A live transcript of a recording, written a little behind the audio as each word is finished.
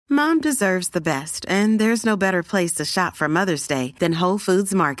Mom deserves the best, and there's no better place to shop for Mother's Day than Whole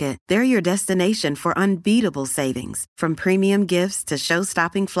Foods Market. They're your destination for unbeatable savings, from premium gifts to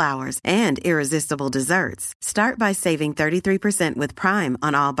show-stopping flowers and irresistible desserts. Start by saving 33% with Prime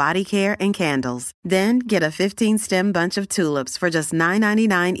on all body care and candles. Then get a 15-stem bunch of tulips for just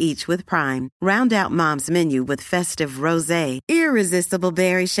 $9.99 each with Prime. Round out Mom's menu with festive rosé, irresistible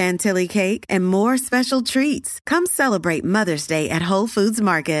berry chantilly cake, and more special treats. Come celebrate Mother's Day at Whole Foods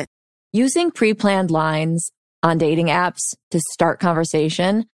Market. Using pre-planned lines on dating apps to start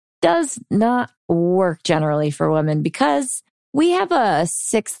conversation does not work generally for women because we have a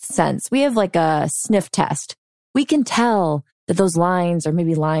sixth sense. We have like a sniff test. We can tell that those lines are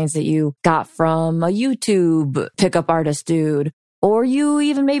maybe lines that you got from a YouTube pickup artist dude, or you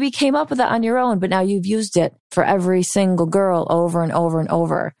even maybe came up with it on your own, but now you've used it for every single girl over and over and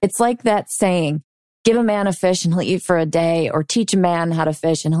over. It's like that saying, give a man a fish and he'll eat for a day, or teach a man how to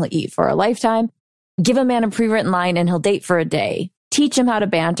fish and he'll eat for a lifetime. Give a man a pre-written line and he'll date for a day. Teach him how to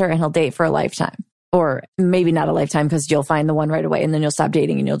banter and he'll date for a lifetime. Or maybe not a lifetime because you'll find the one right away and then you'll stop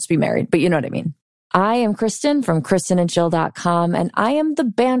dating and you'll just be married. But you know what I mean. I am Kristen from KristenandChill.com, and I am the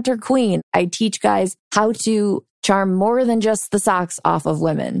banter queen. I teach guys how to charm more than just the socks off of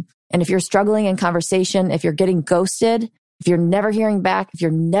women. And if you're struggling in conversation, if you're getting ghosted, if you're never hearing back, if you're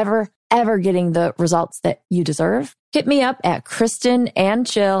never ever getting the results that you deserve, hit me up at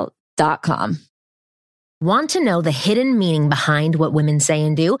KristenandChill.com. Want to know the hidden meaning behind what women say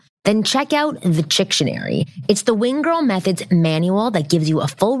and do? Then check out the Chictionary. It's the Wing Girl Methods manual that gives you a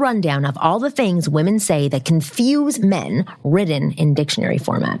full rundown of all the things women say that confuse men, written in dictionary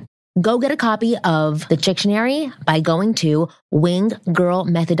format. Go get a copy of the Chictionary by going to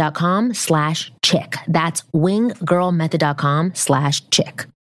winggirlmethod.com/chick. That's winggirlmethod.com/chick.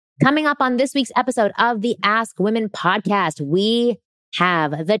 Coming up on this week's episode of the Ask Women podcast, we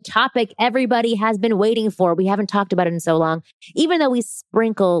have the topic everybody has been waiting for. We haven't talked about it in so long, even though we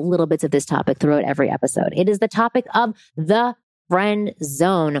sprinkle little bits of this topic throughout every episode. It is the topic of the friend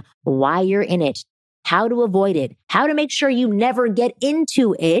zone, why you're in it, how to avoid it, how to make sure you never get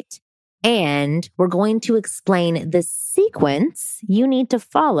into it. And we're going to explain the sequence you need to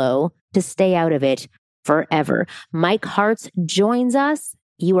follow to stay out of it forever. Mike Hartz joins us.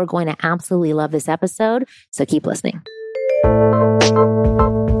 You are going to absolutely love this episode, so keep listening.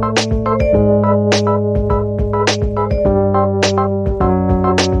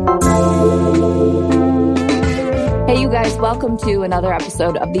 Hey, you guys, welcome to another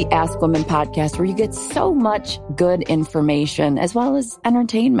episode of the Ask Women podcast, where you get so much good information as well as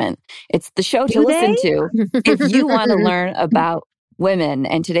entertainment. It's the show to listen to if you want to learn about women.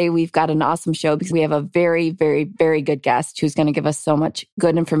 And today we've got an awesome show because we have a very, very, very good guest who's going to give us so much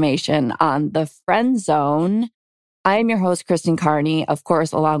good information on the friend zone. I am your host, Kristen Carney, of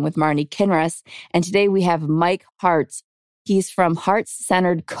course, along with Marnie Kinrys. And today we have Mike Hartz. He's from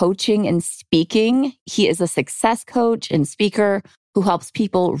Heart-Centered Coaching and Speaking. He is a success coach and speaker who helps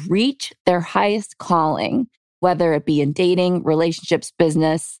people reach their highest calling, whether it be in dating, relationships,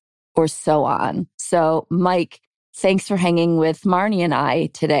 business, or so on. So, Mike, thanks for hanging with Marnie and I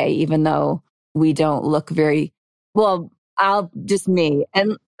today, even though we don't look very, well, just me.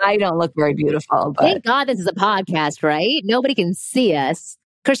 And I don't look very beautiful. But thank God this is a podcast, right? Nobody can see us.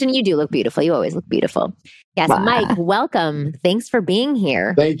 Kristen, you do look beautiful. You always look beautiful. Yes, Mike, welcome. Thanks for being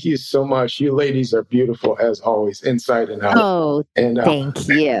here. Thank you so much. You ladies are beautiful as always, inside and out. Oh, and thank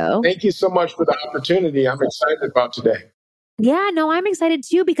you. Thank you so much for the opportunity. I'm excited about today. Yeah, no, I'm excited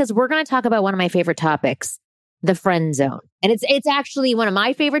too, because we're going to talk about one of my favorite topics, the friend zone. And it's actually one of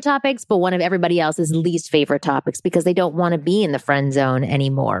my favorite topics, but one of everybody else's least favorite topics, because they don't want to be in the friend zone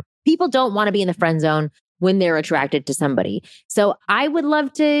anymore. People don't want to be in the friend zone when they're attracted to somebody. So I would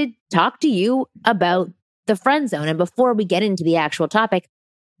love to talk to you about the friend zone. And before we get into the actual topic,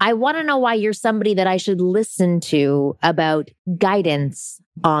 I want to know why you're somebody that I should listen to about guidance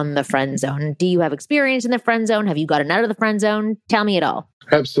on the friend zone. Do you have experience in the friend zone? Have you gotten out of the friend zone? Tell me it all.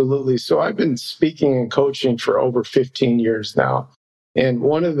 Absolutely. So I've been speaking and coaching for over 15 years now. And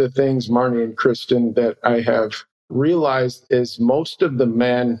one of the things, Marnie and Kristen, that I have realized is most of the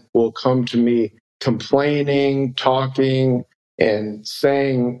men will come to me complaining, talking, and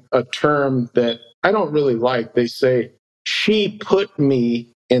saying a term that I don't really like. They say, she put me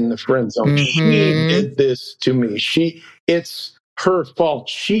in the friend zone. Mm-hmm. She did this to me. It's her fault.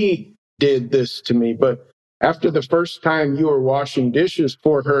 She did this to me. But after the first time you were washing dishes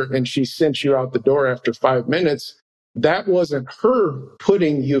for her and she sent you out the door after 5 minutes, that wasn't her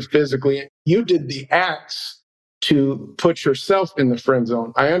putting you physically. You did the acts to put yourself in the friend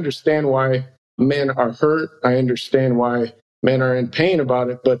zone. I understand why men are hurt. I understand why Men are in pain about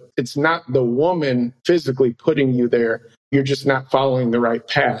it, but it's not the woman physically putting you there. You're just not following the right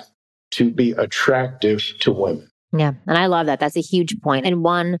path to be attractive to women. Yeah. And I love that. That's a huge point, and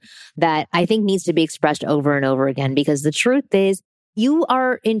one that I think needs to be expressed over and over again, because the truth is you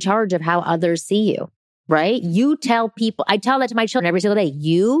are in charge of how others see you, right? You tell people, I tell that to my children every single day,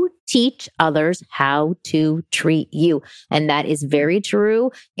 you teach others how to treat you. And that is very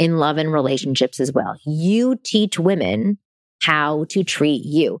true in love and relationships as well. You teach women how to treat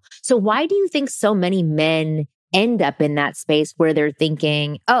you. So why do you think so many men end up in that space where they're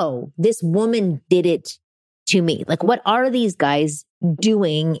thinking, oh, this woman did it to me? Like, what are these guys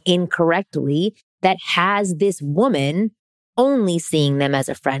doing incorrectly that has this woman only seeing them as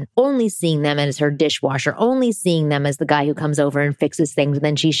a friend, only seeing them as her dishwasher, only seeing them as the guy who comes over and fixes things and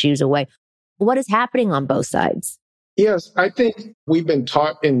then she shoos away? What is happening on both sides? Yes, I think we've been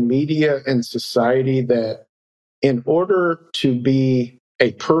taught in media and society that in order to be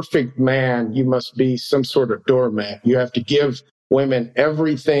a perfect man, you must be some sort of doormat. You have to give women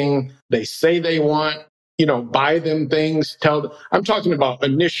everything they say they want, buy them things, tell them. I'm talking about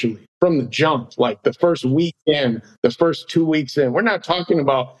initially from the jump, like the first weekend, the first 2 weeks in. We're not talking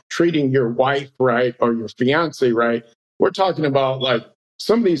about treating your wife right or your fiance right. We're talking about like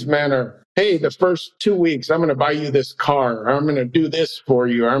some of these men are, hey, the first 2 weeks, I'm going to buy you this car, or I'm going to do this for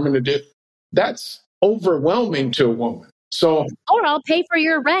you, or I'm going to do. That's overwhelming to a woman. So, or I'll pay for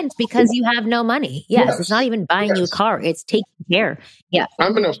your rent because you have no money. Yes. It's not even buying you a car. It's taking care. Yeah.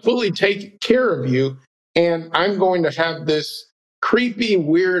 I'm going to fully take care of you. And I'm going to have this creepy,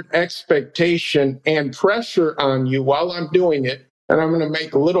 weird expectation and pressure on you while I'm doing it. And I'm going to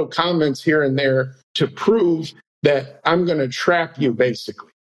make little comments here and there to prove that I'm going to trap you,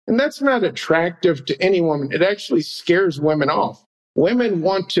 basically. And that's not attractive to any woman. It actually scares women off. Women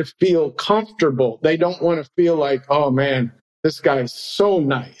want to feel comfortable. They don't want to feel like, oh man, this guy's so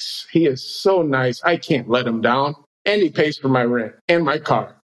nice. He is so nice. I can't let him down. And he pays for my rent and my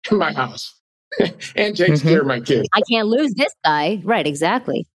car and my house. And takes care of my kids. I can't lose this guy. Right,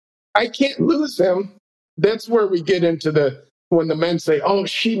 exactly. I can't lose him. That's where we get into when the men say, oh,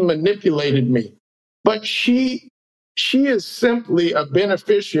 she manipulated me. But she is simply a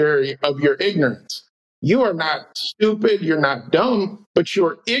beneficiary of your ignorance. You are not stupid, you're not dumb, but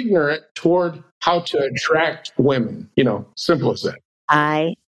you're ignorant toward how to attract women. Simple as that.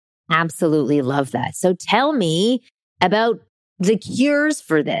 I absolutely love that. So tell me about the cures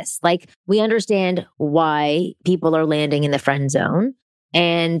for this. Like, we understand why people are landing in the friend zone.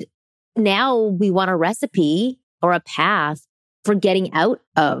 And now we want a recipe or a path for getting out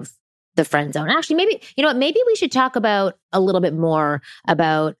of the friend zone. Actually, maybe we should talk about a little bit more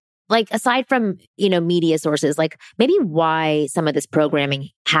about, like, aside from, media sources, like maybe why some of this programming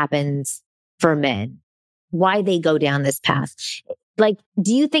happens for men, why they go down this path. Like,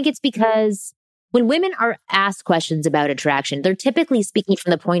 do you think it's because when women are asked questions about attraction, they're typically speaking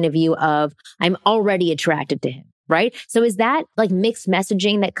from the point of view of, I'm already attracted to him, right? So is that like mixed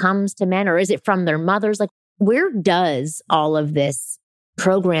messaging that comes to men, or is it from their mothers? Like, where does all of this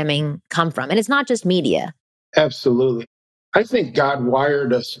programming come from? And it's not just media. Absolutely. I think God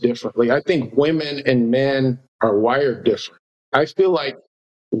wired us differently. I think women and men are wired different. I feel like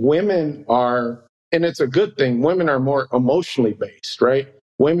women are, and it's a good thing, women are more emotionally based, right?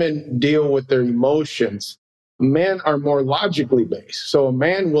 Women deal with their emotions. Men are more logically based. So a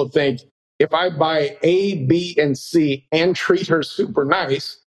man will think, if I buy A, B, and C and treat her super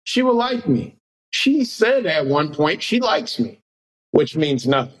nice, she will like me. She said at one point she likes me, which means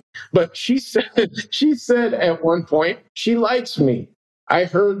nothing. But she said at one point she likes me. I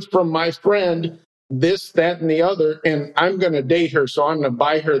heard from my friend this, that, and the other, and I'm going to date her, so I'm going to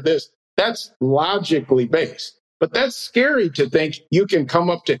buy her this. That's logically based. But that's scary to think you can come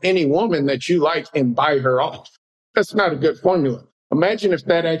up to any woman that you like and buy her off. That's not a good formula. Imagine if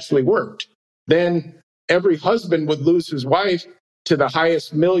that actually worked. Then every husband would lose his wife to the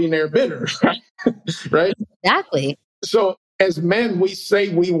highest millionaire bidder, right? Exactly. So as men, we say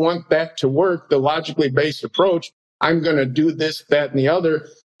we want that to work, the logically based approach. I'm going to do this, that, and the other,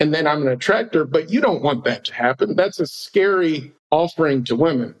 and then I'm going to attract her. But you don't want that to happen. That's a scary offering to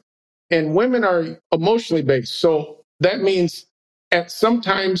women. And women are emotionally based. So that means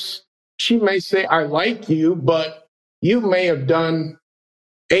sometimes she may say, I like you, but you may have done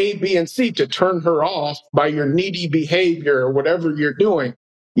A, B, and C to turn her off by your needy behavior or whatever you're doing.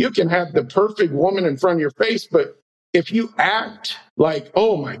 You can have the perfect woman in front of your face, but if you act like,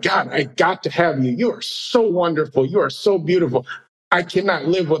 oh my God, I got to have you. You are so wonderful. You are so beautiful. I cannot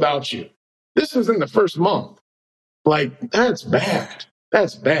live without you. This was in the first month. Like, that's bad.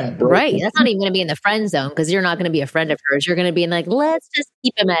 That's bad, bro. Right. That's not even going to be in the friend zone because you're not going to be a friend of hers. You're going to be in like, let's just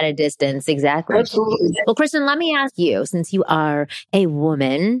keep him at a distance. Exactly. Absolutely. Well, Kristen, let me ask you, since you are a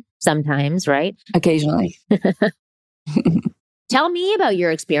woman sometimes, right? Occasionally. Tell me about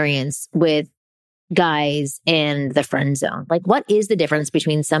your experience with guys and the friend zone. Like, what is the difference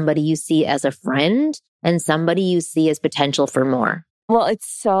between somebody you see as a friend and somebody you see as potential for more? Well, it's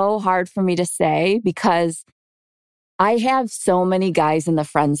so hard for me to say because I have so many guys in the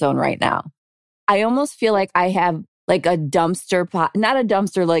friend zone right now. I almost feel like I have like a dumpster not a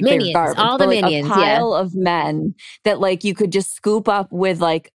dumpster like minions, they're garbage, all but the like minions, a pile of men that like you could just scoop up with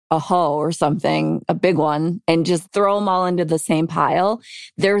like a hoe or something, a big one, and just throw them all into the same pile.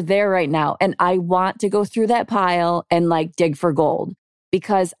 They're there right now. And I want to go through that pile and like dig for gold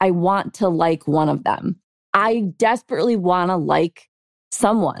because I want to like one of them. I desperately want to like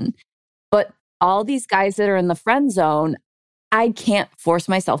someone, but all these guys that are in the friend zone, I can't force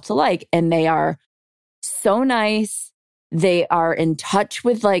myself to like, and they are so nice. They are in touch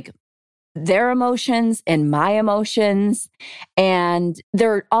with like their emotions and my emotions, and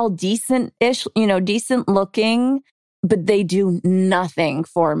they're all decent-ish, decent looking, but they do nothing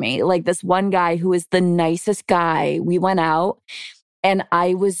for me. Like this one guy who is the nicest guy, we went out and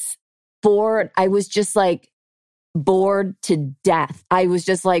I was bored. I was just like bored to death. I was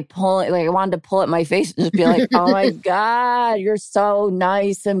just like pulling, like I wanted to pull at my face and just be like, oh my God, you're so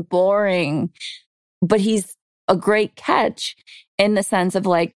nice and boring. But he's a great catch in the sense of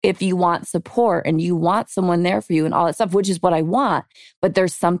like, if you want support and you want someone there for you and all that stuff, which is what I want, but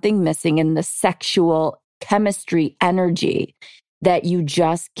there's something missing in the sexual chemistry energy that you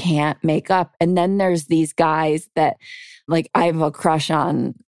just can't make up. And then there's these guys that like, I have a crush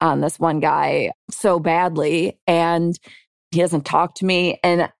on this one guy so badly, and he doesn't talk to me,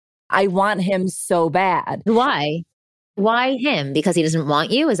 and I want him so bad. Why? Why him? Because he doesn't want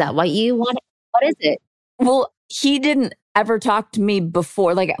you? Is that what you want? What is it? Well, he didn't ever talk to me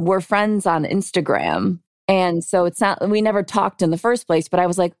before. Like, we're friends on Instagram. And so it's not, we never talked in the first place, but I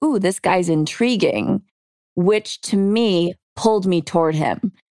was like, ooh, this guy's intriguing, which to me pulled me toward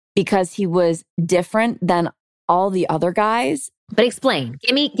him because he was different than all the other guys. But explain.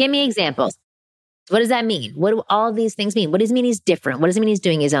 Give me examples. What does that mean? What do all these things mean? What does it mean he's different? What does it mean he's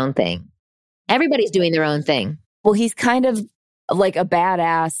doing his own thing? Everybody's doing their own thing. Well, he's kind of like a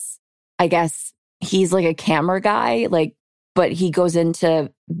badass, I guess. He's like a camera guy, like, but he goes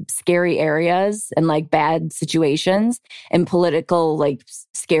into scary areas and like bad situations and political, like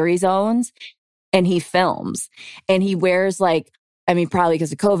scary zones. And he films and he wears like, I mean, probably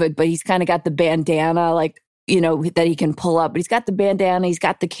because of COVID, but he's kind of got the bandana, like, that he can pull up, but he's got the bandana, he's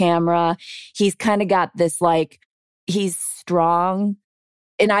got the camera. He's kind of got this, like, he's strong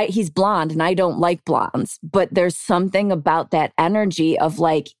and he's blonde and I don't like blondes, but there's something about that energy of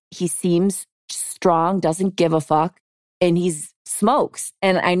like, he seems strong, doesn't give a fuck, and he's smokes.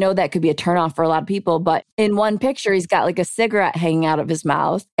 And I know that could be a turnoff for a lot of people, but in one picture, he's got like a cigarette hanging out of his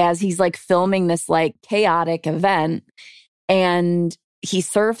mouth as he's like filming this like chaotic event, and he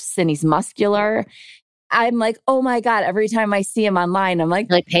surfs and he's muscular. I'm like, oh my God, every time I see him online, I'm like,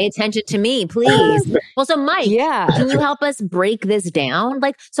 pay attention to me, please. Well, so Mike, can you help us break this down?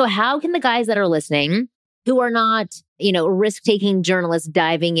 Like, so how can the guys that are listening who are not, risk-taking journalists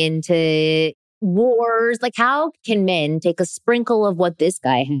diving into wars, like how can men take a sprinkle of what this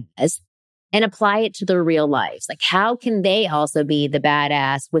guy has and apply it to their real lives? Like, how can they also be the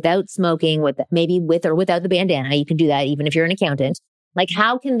badass without smoking, maybe with or without the bandana? You can do that even if you're an accountant. Like,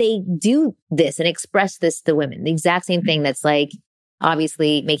 how can they do this and express this to women? The exact same thing that's like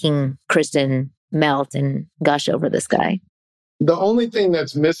obviously making Kristen melt and gush over this guy. The only thing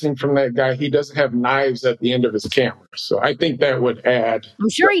that's missing from that guy, he doesn't have knives at the end of his camera. So I think that would add. I'm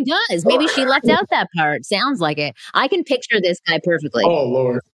sure he does. Maybe she left out that part. Sounds like it. I can picture this guy perfectly. Oh,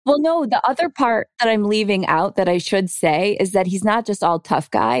 Lord. Well, no, the other part that I'm leaving out that I should say is that he's not just all tough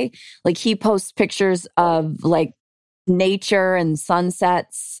guy. Like, he posts pictures of like nature and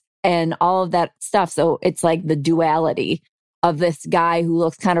sunsets and all of that stuff. So it's like the duality of this guy who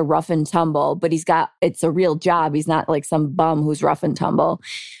looks kind of rough and tumble, but it's a real job. He's not like some bum who's rough and tumble,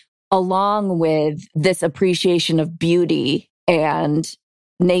 along with this appreciation of beauty and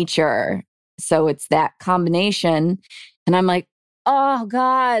nature. So it's that combination. And I'm like, oh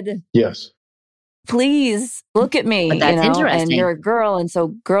God. Yes. Please look at me. But that's interesting. And you're a girl. And so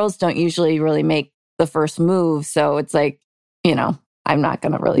girls don't usually really make the first move. So it's like, I'm not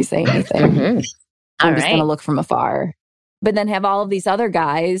going to really say anything. Mm-hmm. I'm just going to look from afar. But then have all of these other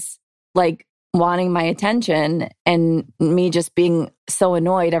guys like wanting my attention and me just being so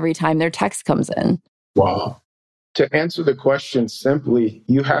annoyed every time their text comes in. Wow. To answer the question simply,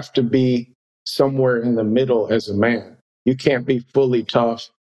 you have to be somewhere in the middle as a man. You can't be fully tough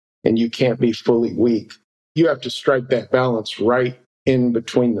and you can't be fully weak. You have to strike that balance right in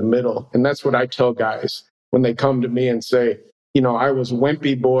between the middle. And that's what I tell guys when they come to me and say, I was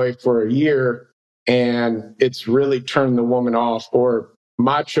wimpy boy for a year and it's really turned the woman off. Or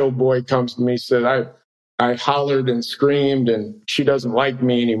macho boy comes to me and said, I hollered and screamed and she doesn't like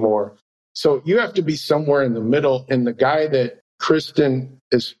me anymore. So you have to be somewhere in the middle. And the guy that Kristen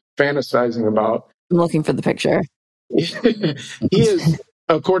is fantasizing about, I'm looking for the picture. he is,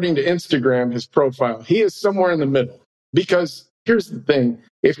 according to Instagram, his profile, he is somewhere in the middle. Because here's the thing,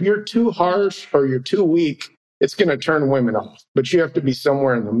 if you're too harsh or you're too weak, it's going to turn women off. But you have to be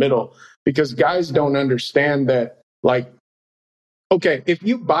somewhere in the middle because guys don't understand that, like, okay, if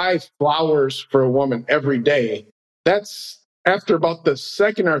you buy flowers for a woman every day, that's after about the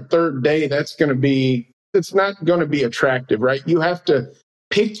second or third day, it's not going to be attractive, right? You have to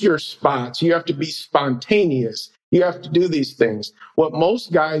pick your spots. You have to be spontaneous. You have to do these things. What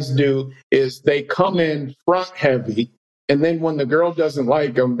most guys do is they come in front heavy. And then when the girl doesn't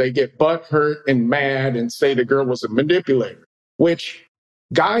like them, they get butthurt and mad and say the girl was a manipulator, which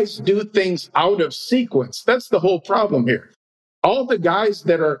guys do things out of sequence. That's the whole problem here. All the guys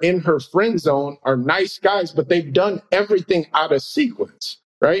that are in her friend zone are nice guys, but they've done everything out of sequence,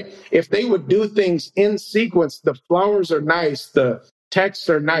 right? If they would do things in sequence, the flowers are nice, the texts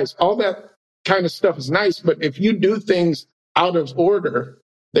are nice, all that kind of stuff is nice. But if you do things out of order,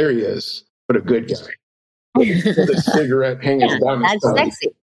 there he is, but a good guy. With a cigarette hanging down his That's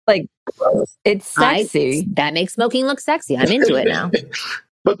sexy. Like, it's sexy. That makes smoking look sexy. I'm into it now.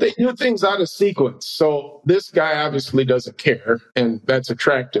 But they do things out of sequence. So this guy obviously doesn't care, and that's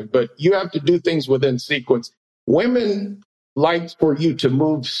attractive. But you have to do things within sequence. Women like for you to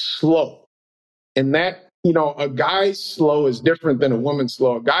move slow. And that, a guy's slow is different than a woman's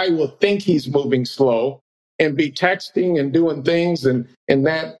slow. A guy will think he's moving slow and be texting and doing things. And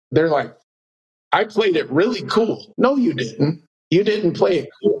that they're like, I played it really cool. No, you didn't. You didn't play it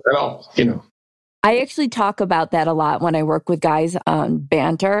cool at all, I actually talk about that a lot when I work with guys on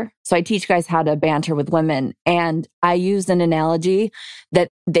banter. So I teach guys how to banter with women. And I use an analogy that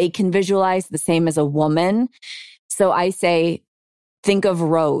they can visualize the same as a woman. So I say, think of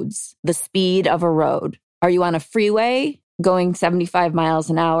roads, the speed of a road. Are you on a freeway going 75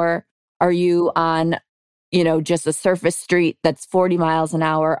 miles an hour? Are you on, just a surface street that's 40 miles an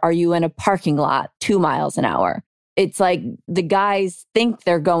hour? Are you in a parking lot 2 miles an hour? It's like the guys think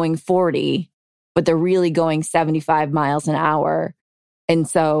they're going 40, but they're really going 75 miles an hour. And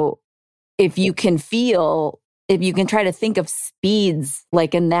so if you can try to think of speeds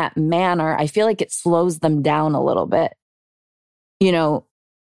like in that manner, I feel like it slows them down a little bit.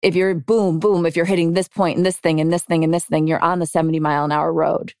 If you're boom, boom, if you're hitting this point and this thing and this thing and this thing, you're on the 70 mile an hour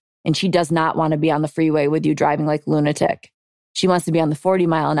road. And she does not want to be on the freeway with you driving like a lunatic. She wants to be on the 40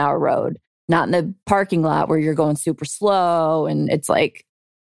 mile an hour road, not in the parking lot where you're going super slow and it's like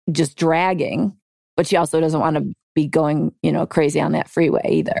just dragging. But she also doesn't want to be going, crazy on that freeway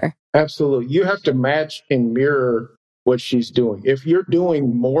either. Absolutely. You have to match and mirror what she's doing. If you're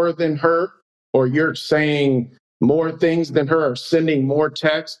doing more than her, or you're saying more things than her, or sending more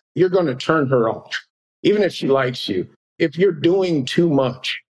texts, you're going to turn her off, even if she likes you. If you're doing too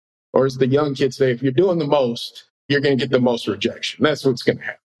much, or as the young kids say, if you're doing the most, you're going to get the most rejection. That's what's going to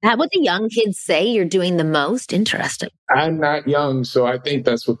happen. That what the young kids say? You're doing the most? Interesting. I'm not young, so I think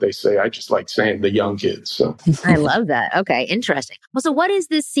that's what they say. I just like saying the young kids. So I love that. Okay, interesting. Well, so what is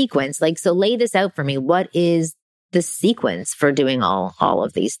this sequence? So lay this out for me. What is the sequence for doing all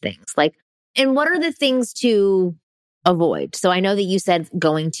of these things? And what are the things to avoid? So I know that you said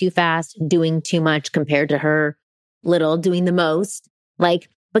going too fast, doing too much compared to her little, doing the most.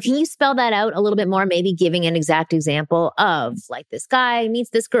 But can you spell that out a little bit more? Maybe giving an exact example of this guy meets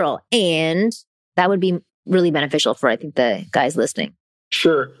this girl, and that would be really beneficial for, I think, the guys listening.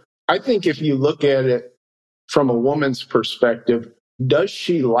 Sure. I think if you look at it from a woman's perspective, does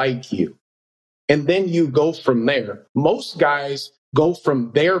she like you? And then you go from there. Most guys go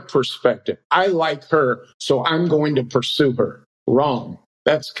from their perspective. I like her, so I'm going to pursue her. Wrong.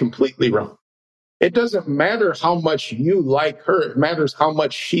 That's completely wrong. It doesn't matter how much you like her. It matters how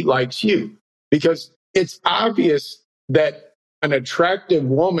much she likes you, because it's obvious that an attractive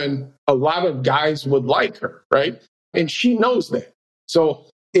woman, a lot of guys would like her, right? And she knows that. So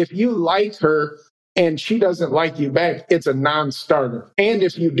if you like her and she doesn't like you back, it's a non-starter. And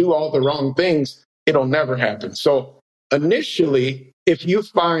if you do all the wrong things, it'll never happen. So initially, if you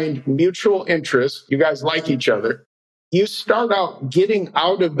find mutual interest, you guys like each other, you start out getting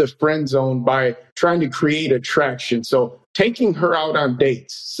out of the friend zone by trying to create attraction. So taking her out on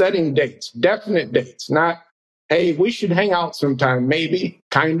dates, setting dates, definite dates, not, hey, we should hang out sometime, maybe,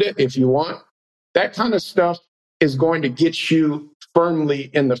 kind of, if you want. That kind of stuff is going to get you firmly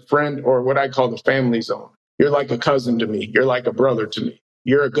in the friend, or what I call the family zone. You're like a cousin to me. You're like a brother to me.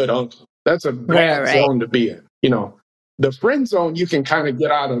 You're a good uncle. That's a bad zone to be in. You know, the friend zone you can kind of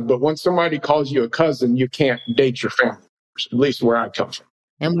get out of, but when somebody calls you a cousin, you can't date your family, at least where I come from.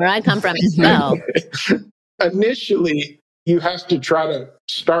 And where I come from as well. Initially, you have to try to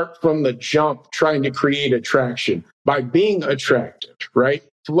start from the jump, trying to create attraction by being attractive, right?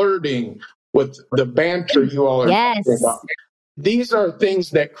 Flirting with the banter you all are talking about. These are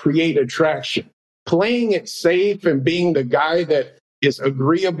things that create attraction. Playing it safe and being the guy that is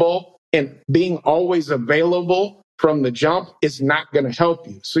agreeable and being always available from the jump is not going to help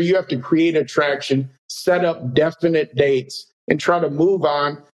you. So you have to create attraction, set up definite dates, and try to move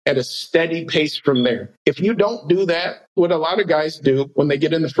on at a steady pace from there. If you don't do that, what a lot of guys do when they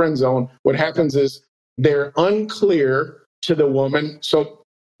get in the friend zone, what happens is they're unclear to the woman. So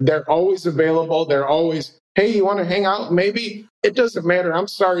they're always available. They're always, hey, you want to hang out? Maybe. It doesn't matter. I'm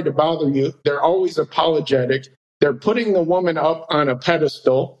sorry to bother you. They're always apologetic. They're putting the woman up on a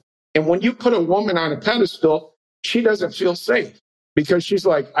pedestal. And when you put a woman on a pedestal, she doesn't feel safe because she's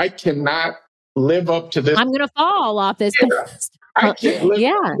like, I cannot live up to this. I'm going to fall off this pedestal. I can't live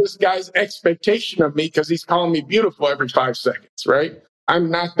up to this guy's expectation of me because he's calling me beautiful every 5 seconds, right? I'm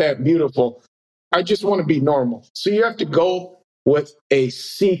not that beautiful. I just want to be normal. So you have to go with a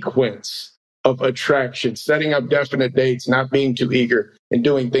sequence of attraction, setting up definite dates, not being too eager, and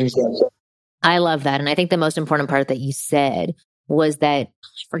doing things like that. I love that. And I think the most important part that you said was that,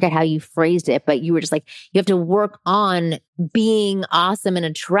 I forget how you phrased it, but you were just like, you have to work on being awesome and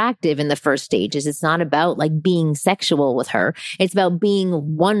attractive in the first stages. It's not about like being sexual with her. It's about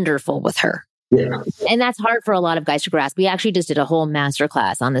being wonderful with her. Yeah. And that's hard for a lot of guys to grasp. We actually just did a whole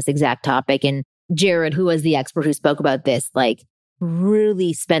masterclass on this exact topic. And Jared, who was the expert who spoke about this, like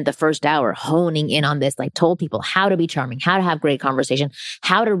really spent the first hour honing in on this, like told people how to be charming, how to have great conversation,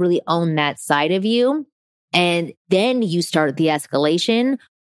 how to really own that side of you. And then you start the escalation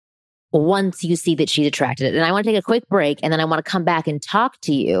once you see that she's attracted. And I want to take a quick break, and then I want to come back and talk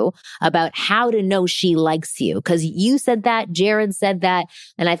to you about how to know she likes you. Because you said that, Jared said that,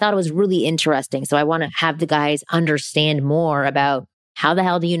 and I thought it was really interesting. So I want to have the guys understand more about how the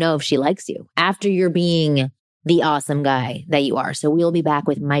hell do you know if she likes you after you're being the awesome guy that you are. So we'll be back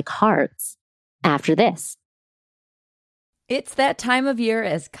with Mike Hartz after this. It's that time of year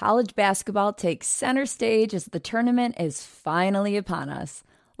as college basketball takes center stage as the tournament is finally upon us.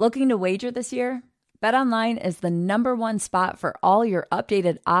 Looking to wager this year? BetOnline is the #1 spot for all your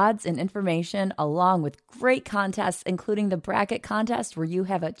updated odds and information, along with great contests, including the bracket contest where you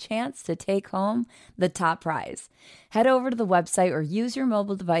have a chance to take home the top prize. Head over to the website or use your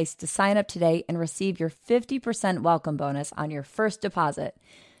mobile device to sign up today and receive your 50% welcome bonus on your first deposit.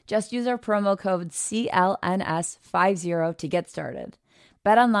 Just use our promo code CLNS50 to get started.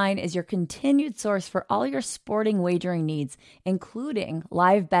 BetOnline is your continued source for all your sporting wagering needs, including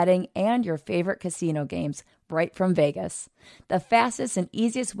live betting and your favorite casino games right from Vegas. The fastest and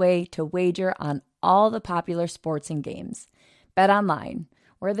easiest way to wager on all the popular sports and games. BetOnline,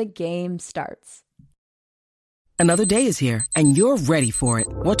 where the game starts. Another day is here, and you're ready for it.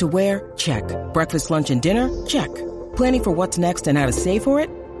 What to wear? Check. Breakfast, lunch, and dinner? Check. Planning for what's next and how to save for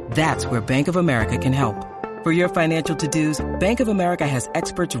it? That's where Bank of America can help. For your financial to-dos, Bank of America has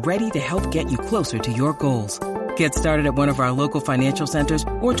experts ready to help get you closer to your goals. Get started at one of our local financial centers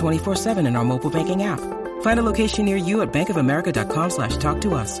or 24/7 in our mobile banking app. Find a location near you at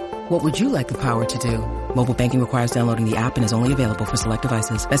bankofamerica.com/talktous. What would you like the power to do? Mobile banking requires downloading the app and is only available for select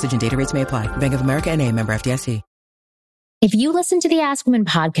devices. Message and data rates may apply. Bank of America NA, member FDIC. If you listen to the Ask Women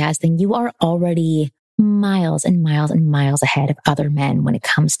podcast, then you are already miles and miles and miles ahead of other men when it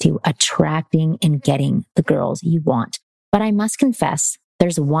comes to attracting and getting the girls you want. But I must confess,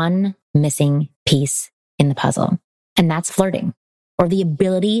 there's one missing piece in the puzzle, and that's flirting, or the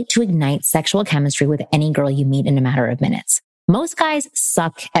ability to ignite sexual chemistry with any girl you meet in a matter of minutes. Most guys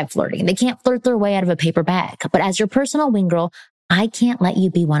suck at flirting. They can't flirt their way out of a paper bag. But as your personal wing girl, I can't let you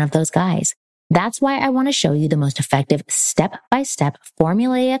be one of those guys. That's why I want to show you the most effective step-by-step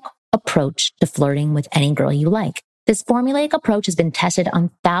formulaic approach to flirting with any girl you like. This formulaic approach has been tested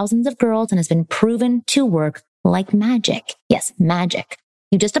on thousands of girls and has been proven to work like magic. Yes, magic.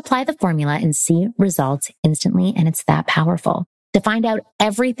 You just apply the formula and see results instantly, and it's that powerful. To find out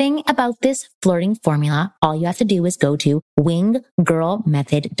everything about this flirting formula, all you have to do is go to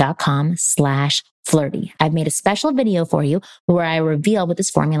winggirlmethod.com/flirty. I've made a special video for you where I reveal what this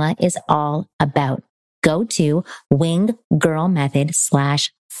formula is all about. Go to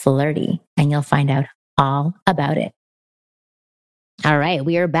winggirlmethod/flirty and you'll find out all about it. All right.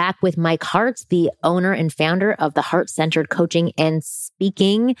 We are back with Mike Hartz, the owner and founder of the Heart-Centered Coaching and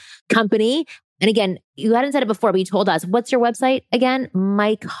Speaking Company. And again, you hadn't said it before, but you told us. What's your website again?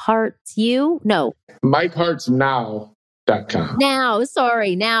 Mike Hartz No. MikeHartzNow.com.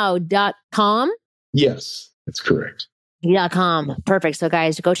 Now.com? Yes, that's correct. .com. Perfect. So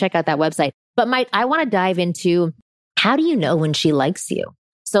guys, go check out that website. But Mike, I want to dive into, how do you know when she likes you?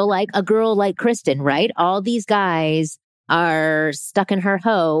 So like a girl like Kristen, right? All these guys are stuck in her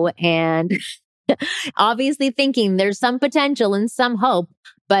hoe and obviously thinking there's some potential and some hope,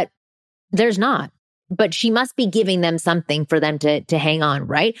 but there's not. But she must be giving them something for them to hang on,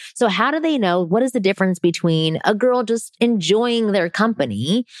 right? So how do they know? What is the difference between a girl just enjoying their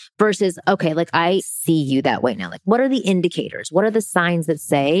company versus, okay, like I see you that way now. Like, what are the indicators? What are the signs that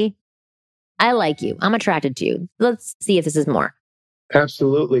say, I like you, I'm attracted to you? Let's see if this is more.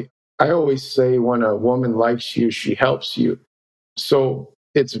 Absolutely. I always say when a woman likes you, she helps you. So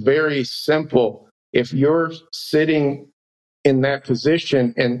it's very simple. If you're sitting in that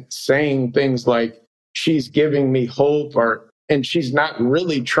position and saying things like, she's giving me hope, and she's not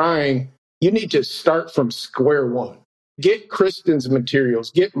really trying, you need to start from square one. Get Kristen's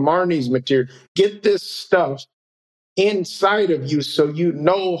materials, get Marnie's material, get this stuff inside of you so you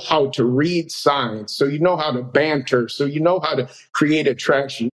know how to read signs, so you know how to banter, so you know how to create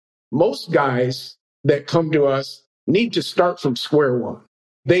attraction. Most guys that come to us need to start from square one.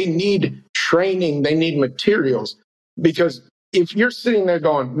 They need training, they need materials, because if you're sitting there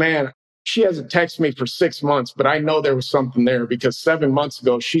going, man, she hasn't texted me for 6 months, but I know there was something there because 7 months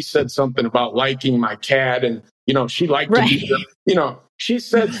ago, she said something about liking my cat and, she liked to be, she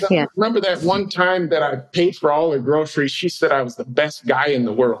said something. Yeah. Remember that one time that I paid for all her groceries? She said I was the best guy in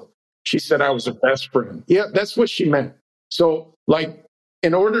the world. She said I was her best friend. Yeah, that's what she meant. So like,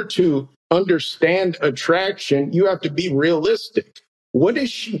 in order to understand attraction, you have to be realistic. What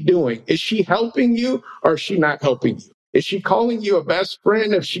is she doing? Is she helping you or is she not helping you? Is she calling you a best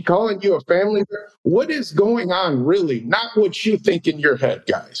friend? Is she calling you a family member? What is going on really? Not what you think in your head,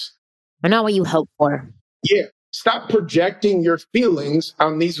 guys. Or not what you hope for. Yeah. Stop projecting your feelings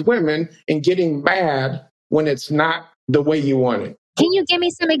on these women and getting mad when it's not the way you want it. Can you give me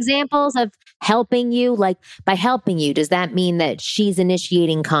some examples of helping you? Like, by helping you, does that mean that she's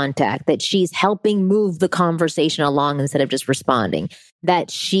initiating contact, that she's helping move the conversation along instead of just responding, that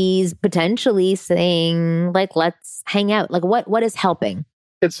she's potentially saying, like, let's hang out? Like, what is helping?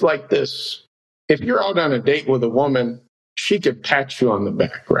 It's like this. If you're out on a date with a woman, she could pat you on the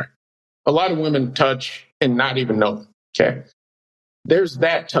back, right? A lot of women touch and not even know it, okay? There's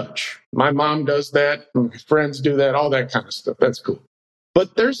that touch. My mom does that. My friends do that, all that kind of stuff. That's cool.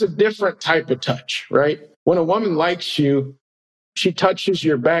 But there's a different type of touch, right? When a woman likes you, she touches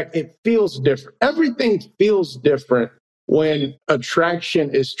your back. It feels different. Everything feels different when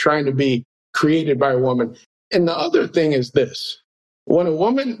attraction is trying to be created by a woman. And the other thing is this. When a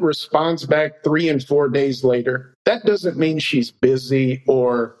woman responds back 3 and 4 days later, that doesn't mean she's busy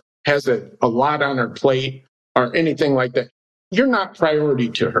or has a lot on her plate or anything like that. You're not priority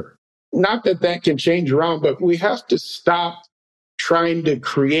to her. Not that that can change around, but we have to stop trying to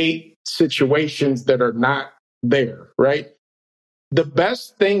create situations that are not there, right? The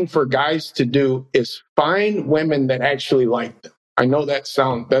best thing for guys to do is find women that actually like them. I know that's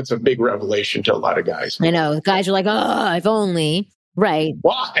a big revelation to a lot of guys. I know. Guys are like, oh, if only. Right.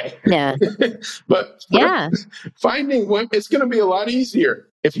 Why? Yeah. But finding women, it's going to be a lot easier.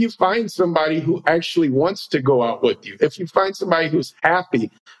 If you find somebody who actually wants to go out with you, if you find somebody who's happy,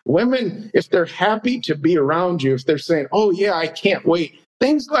 women, if they're happy to be around you, if they're saying, oh yeah, I can't wait,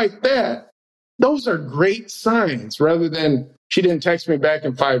 things like that, those are great signs rather than she didn't text me back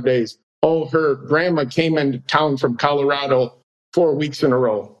in 5 days. Oh, her grandma came into town from Colorado 4 weeks in a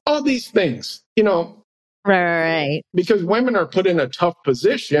row. All these things, Right. Because women are put in a tough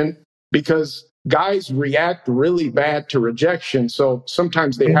position because guys react really bad to rejection. So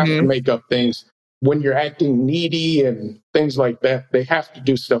sometimes they have to make up things. When you're acting needy and things like that, they have to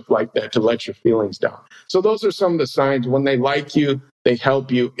do stuff like that to let your feelings down. So those are some of the signs. When they like you, they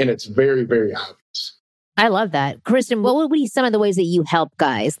help you, and it's very, very obvious. I love that. Kristen, what would be some of the ways that you help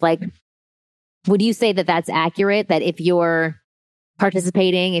guys? Like, would you say that that's accurate? That if you're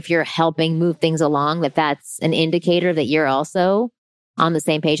participating, if you're helping move things along, that's an indicator that you're also on the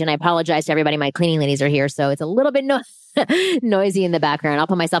same page? And I apologize to everybody. My cleaning ladies are here, so it's a little bit noisy in the background. I'll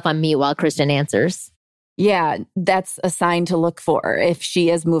put myself on mute while Kristen answers. Yeah, that's a sign to look for if she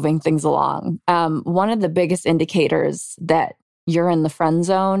is moving things along. One of the biggest indicators that you're in the friend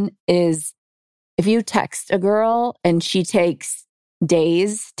zone is if you text a girl and she takes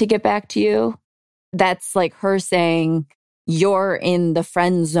days to get back to you, that's like her saying you're in the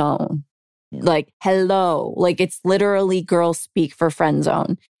friend zone. Like, hello, like it's literally girls speak for friend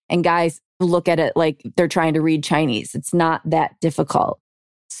zone. And guys look at it like they're trying to read Chinese. It's not that difficult.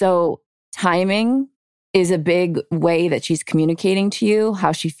 So timing is a big way that she's communicating to you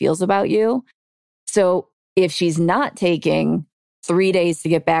how she feels about you. So if she's not taking 3 days to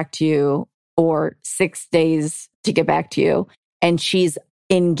get back to you or 6 days to get back to you, and she's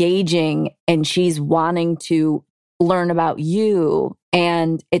engaging and she's wanting to learn about you,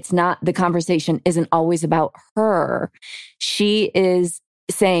 and it's not, the conversation isn't always about her, she is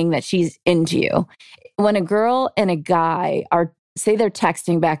saying that she's into you. When a girl and a guy are, say they're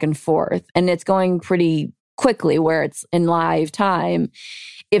texting back and forth and it's going pretty quickly where it's in live time,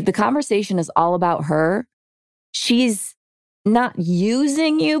 if the conversation is all about her, she's not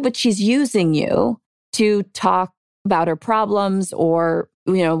using you, but she's using you to talk about her problems or,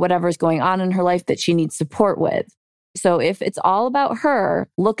 you know, whatever's going on in her life that she needs support with. So if it's all about her,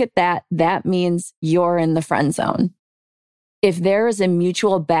 look at that. That means you're in the friend zone. If there is a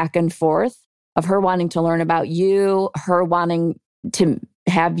mutual back and forth of her wanting to learn about you, her wanting to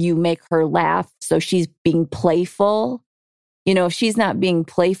have you make her laugh, so she's being playful. You know, if she's not being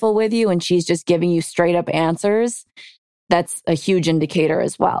playful with you and she's just giving you straight up answers, that's a huge indicator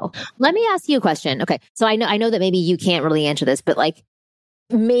as well. Let me ask you a question. Okay. So I know that maybe you can't really answer this, but like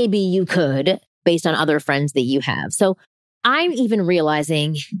maybe you could based on other friends that you have. So I'm even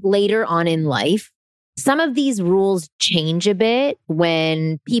realizing later on in life, some of these rules change a bit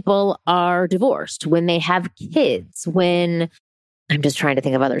when people are divorced, when they have kids, when I'm just trying to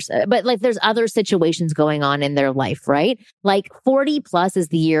think of others, but like there's other situations going on in their life, right? Like 40 plus is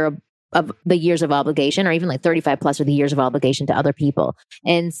the year of the years of obligation, or even like 35 plus are the years of obligation to other people.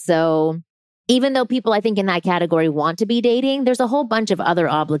 And so even though people, I think, in that category want to be dating, there's a whole bunch of other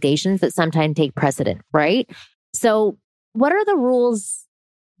obligations that sometimes take precedent, right? So what are the rules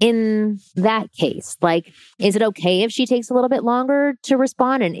in that case? Like, is it okay if she takes a little bit longer to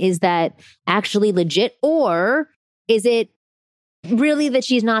respond? And is that actually legit? Or is it really that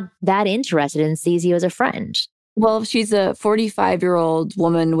she's not that interested and sees you as a friend? Well, if she's a 45-year-old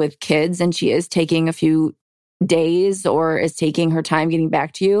woman with kids and she is taking a few days or is taking her time getting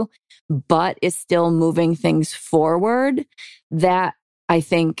back to you, but is still moving things forward, that I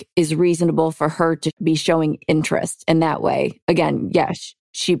think is reasonable for her to be showing interest in that way. Again, yes,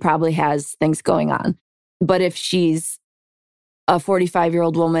 she probably has things going on. But if she's a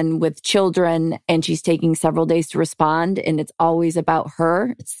 45-year-old woman with children and she's taking several days to respond and it's always about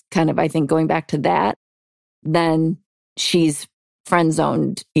her, it's kind of, I think, going back to that, then she's friend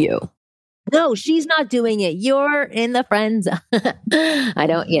zoned you. No, she's not doing it. You're in the friend zone. I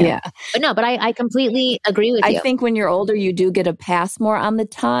don't, yeah. But no, but I completely agree with you. I think when you're older, you do get a pass more on the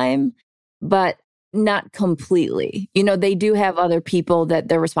time, but not completely. You know, they do have other people that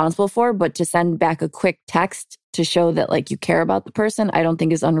they're responsible for, but to send back a quick text to show that like you care about the person, I don't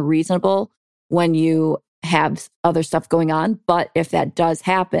think is unreasonable when you have other stuff going on. But if that does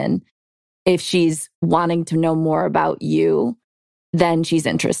happen, if she's wanting to know more about you, then she's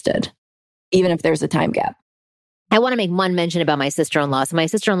interested, even if there's a time gap. I want to make one mention about my sister-in-law. So my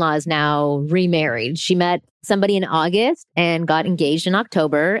sister-in-law is now remarried. She met somebody in August and got engaged in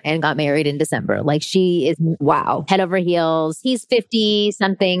October and got married in December. Like she is, wow, head over heels. He's 50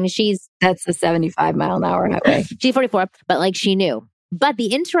 something. That's a 75-mile-an-hour highway. She's 44, but like she knew. But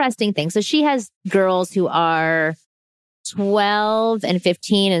the interesting thing, so she has girls who are 12 and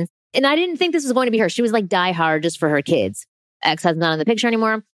 15. And I didn't think this was going to be her. She was like die hard just for her kids. Ex-husband's not in the picture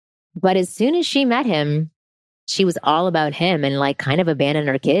anymore. But as soon as she met him, she was all about him and like kind of abandoned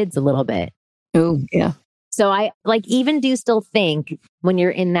her kids a little bit. Oh, yeah. So I like even do still think when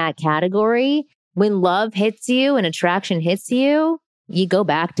you're in that category, when love hits you and attraction hits you, you go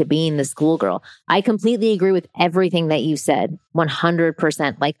back to being the schoolgirl. I completely agree with everything that you said,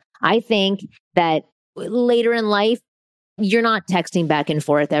 100%. Like, I think that later in life, you're not texting back and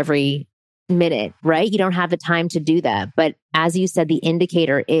forth every minute, right? You don't have the time to do that. But as you said, the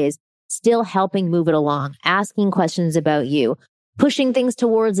indicator is still helping move it along, asking questions about you, pushing things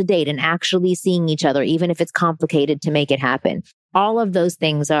towards a date and actually seeing each other, even if it's complicated to make it happen. All of those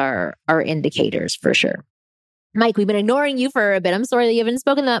things are indicators for sure. Mike, we've been ignoring you for a bit. I'm sorry that you haven't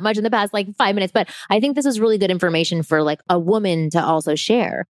spoken that much in the past, like 5 minutes, but I think this is really good information for like a woman to also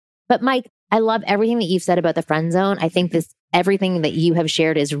share. But Mike, I love everything that you've said about the friend zone. I think everything that you have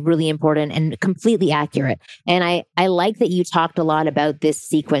shared is really important and completely accurate. And I like that you talked a lot about this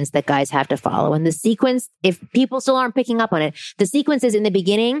sequence that guys have to follow. And the sequence, if people still aren't picking up on it, the sequence is in the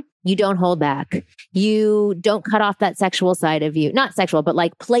beginning, you don't hold back. You don't cut off that sexual side of you. Not sexual, but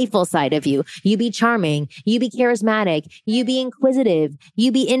like playful side of you. You be charming. You be charismatic. You be inquisitive.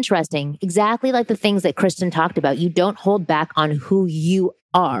 You be interesting. Exactly like the things that Kristen talked about. You don't hold back on who you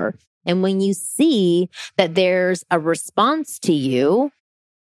are. And when you see that there's a response to you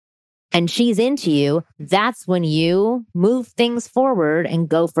and she's into you, that's when you move things forward and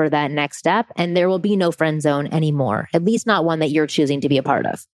go for that next step. And there will be no friend zone anymore, at least not one that you're choosing to be a part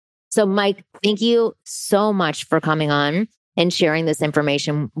of. So Mike, thank you so much for coming on and sharing this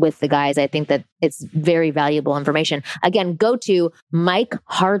information with the guys. I think that it's very valuable information. Again, go to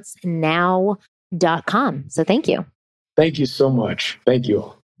MikeHeartsNow.com. So thank you. Thank you so much. Thank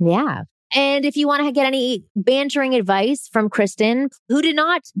you. Yeah. And if you want to get any bantering advice from Kristen, who did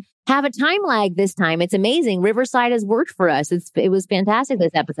not have a time lag this time, it's amazing. Riverside has worked for us. It was fantastic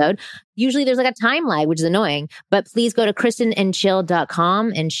this episode. Usually there's like a time lag, which is annoying, but please go to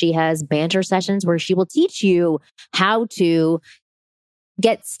KristenandChill.com and she has banter sessions where she will teach you how to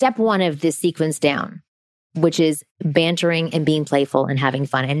get step one of this sequence down, which is bantering and being playful and having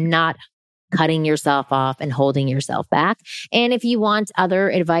fun and not cutting yourself off and holding yourself back. And if you want other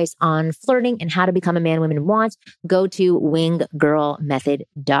advice on flirting and how to become a man women want, go to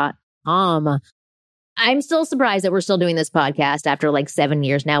winggirlmethod.com. I'm still surprised that we're still doing this podcast after like 7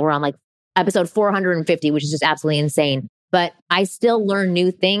 years now. We're on like episode 450, which is just absolutely insane. But I still learn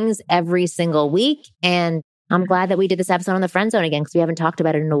new things every single week. And I'm glad that we did this episode on the friend zone again because we haven't talked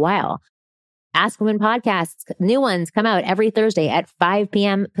about it in a while. Ask Women podcasts, new ones come out every Thursday at 5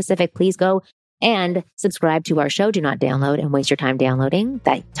 p.m. Pacific. Please go and subscribe to our show. Do not download and waste your time downloading.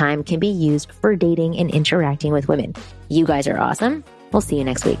 That time can be used for dating and interacting with women. You guys are awesome. We'll see you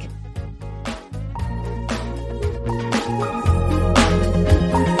next week.